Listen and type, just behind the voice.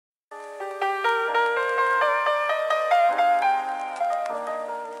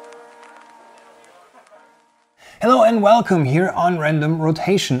Hello and welcome here on Random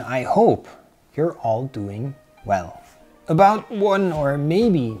Rotation. I hope you're all doing well. About 1 or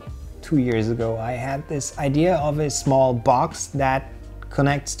maybe 2 years ago, I had this idea of a small box that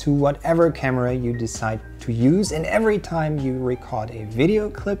connects to whatever camera you decide to use, and every time you record a video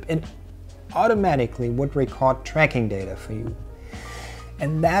clip, it automatically would record tracking data for you.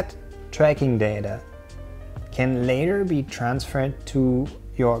 And that tracking data can later be transferred to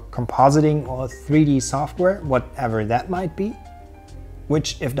your compositing or 3D software, whatever that might be,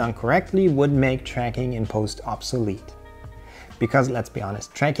 which, if done correctly, would make tracking in post obsolete. Because let's be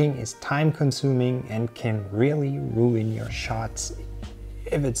honest, tracking is time consuming and can really ruin your shots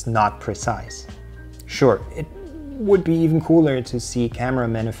if it's not precise. Sure, it would be even cooler to see camera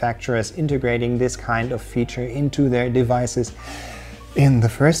manufacturers integrating this kind of feature into their devices in the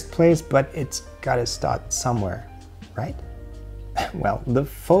first place, but it's gotta start somewhere, right? Well, the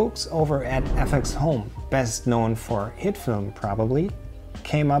folks over at FX Home, best known for HitFilm probably,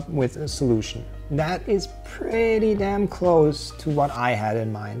 came up with a solution that is pretty damn close to what I had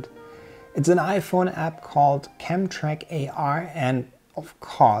in mind. It's an iPhone app called CamTrack AR, and of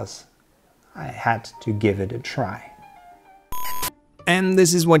course, I had to give it a try. And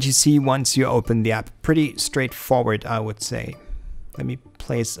this is what you see once you open the app. Pretty straightforward, I would say. Let me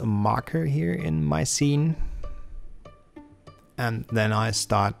place a marker here in my scene. And then I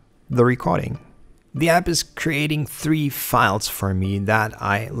start the recording. The app is creating 3 files for me that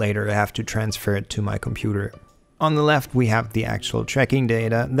I later have to transfer to my computer. On the left we have the actual tracking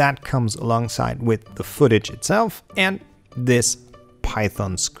data that comes alongside with the footage itself and this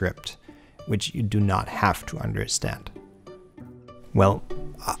Python script, which you do not have to understand. Well,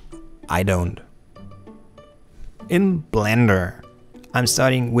 I don't. In Blender, I'm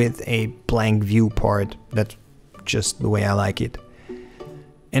starting with a blank viewport. That's just the way I like it.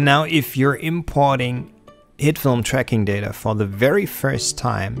 And now if you're importing HitFilm tracking data for the very first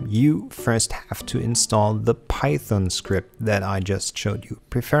time, you first have to install the Python script that I just showed you.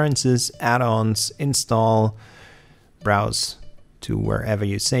 Preferences, add-ons, install, browse to wherever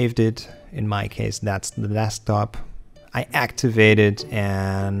you saved it. In my case, that's the desktop. I activate it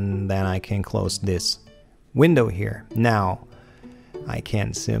and then I can close this window here. Now I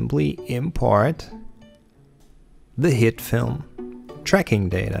can simply import the HitFilm tracking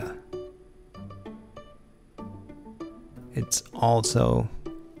data. It's also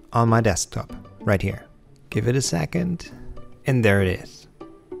on my desktop right here. Give it a second and there it is.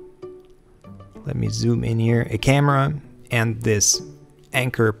 Let me zoom in here. A camera and this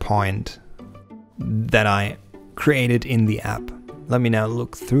anchor point that I created in the app. Let me now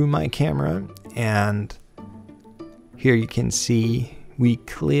look through my camera, and here you can see we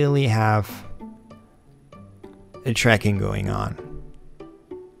clearly have a tracking going on.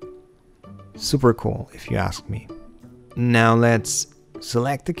 Super cool, if you ask me. Now let's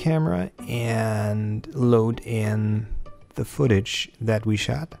select the camera and load in the footage that we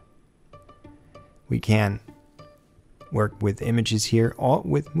shot. We can work with images here or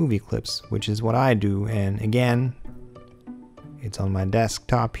with movie clips, which is what I do. And again, it's on my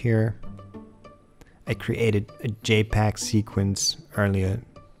desktop here. I created a JPEG sequence earlier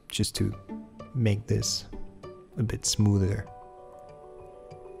just to make this a bit smoother.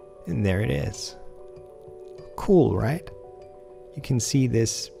 And there it is. Cool, right? You can see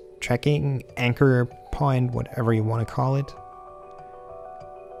this tracking anchor point, whatever you want to call it.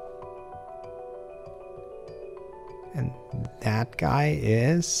 And that guy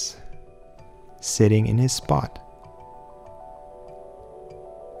is sitting in his spot.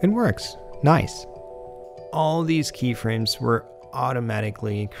 It works. Nice. All these keyframes were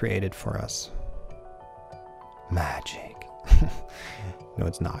automatically created for us. Magic. No,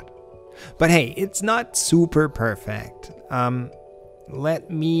 it's not. But hey, it's not super perfect.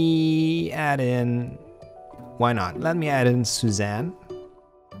 Let me add in... Why not? Let me add in Suzanne.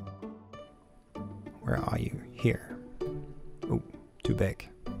 Where are you? Here. Oh, too big.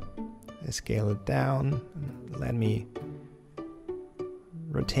 Let's scale it down. Let me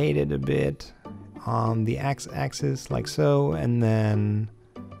rotate it a bit on the x-axis like so, and then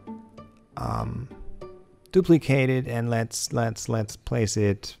duplicate it, and let's place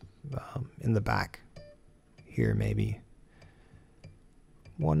it in the back here. Maybe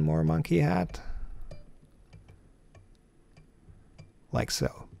one more monkey hat like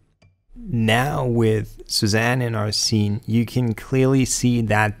so. Now with Suzanne in our scene, you can clearly see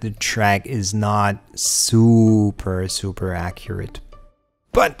that the track is not super accurate.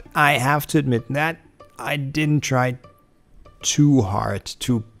 But I have to admit that I didn't try too hard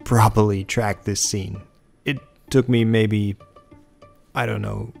to properly track this scene. It took me maybe, I don't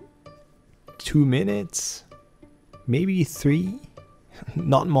know, 2 minutes maybe 3,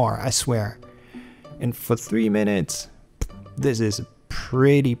 not more, I swear. And for 3 minutes, this is a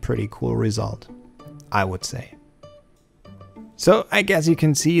pretty cool result, I would say. So I guess you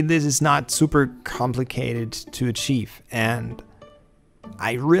can see this is not super complicated to achieve, and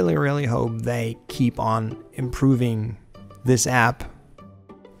I really hope they keep on improving this app.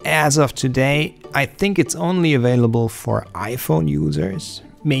 As of today, I think it's only available for iPhone users.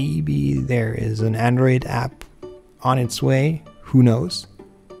 Maybe there is an Android app on its way, who knows?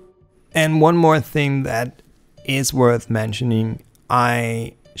 And one more thing that is worth mentioning,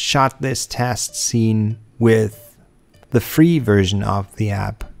 I shot this test scene with the free version of the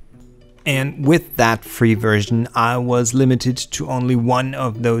app. And with that free version, I was limited to only one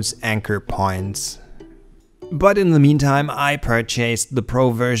of those anchor points. But in the meantime, I purchased the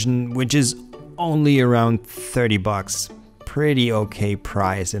Pro version, which is only around 30 bucks. Pretty okay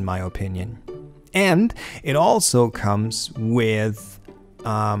price in my opinion. And it also comes with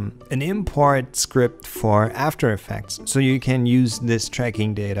an import script for After Effects, so you can use this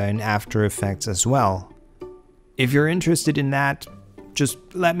tracking data in After Effects as well. If you're interested in that, just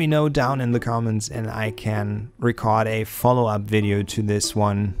let me know down in the comments and I can record a follow-up video to this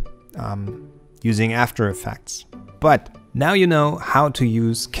one using After Effects. But now you know how to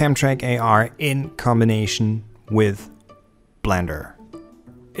use CamTrack AR in combination with Blender.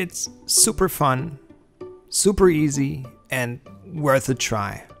 It's super fun, super easy, and worth a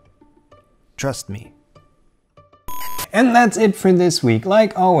try. Trust me. And that's it for this week.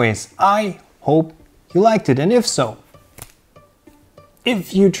 Like always, I hope you liked it, and if so,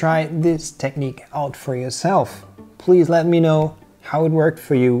 if you try this technique out for yourself, please let me know how it worked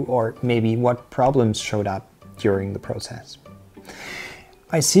for you, or maybe what problems showed up during the process.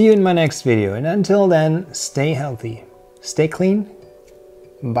 I see you in my next video, and until then, stay healthy, stay clean,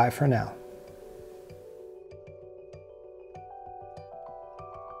 bye for now.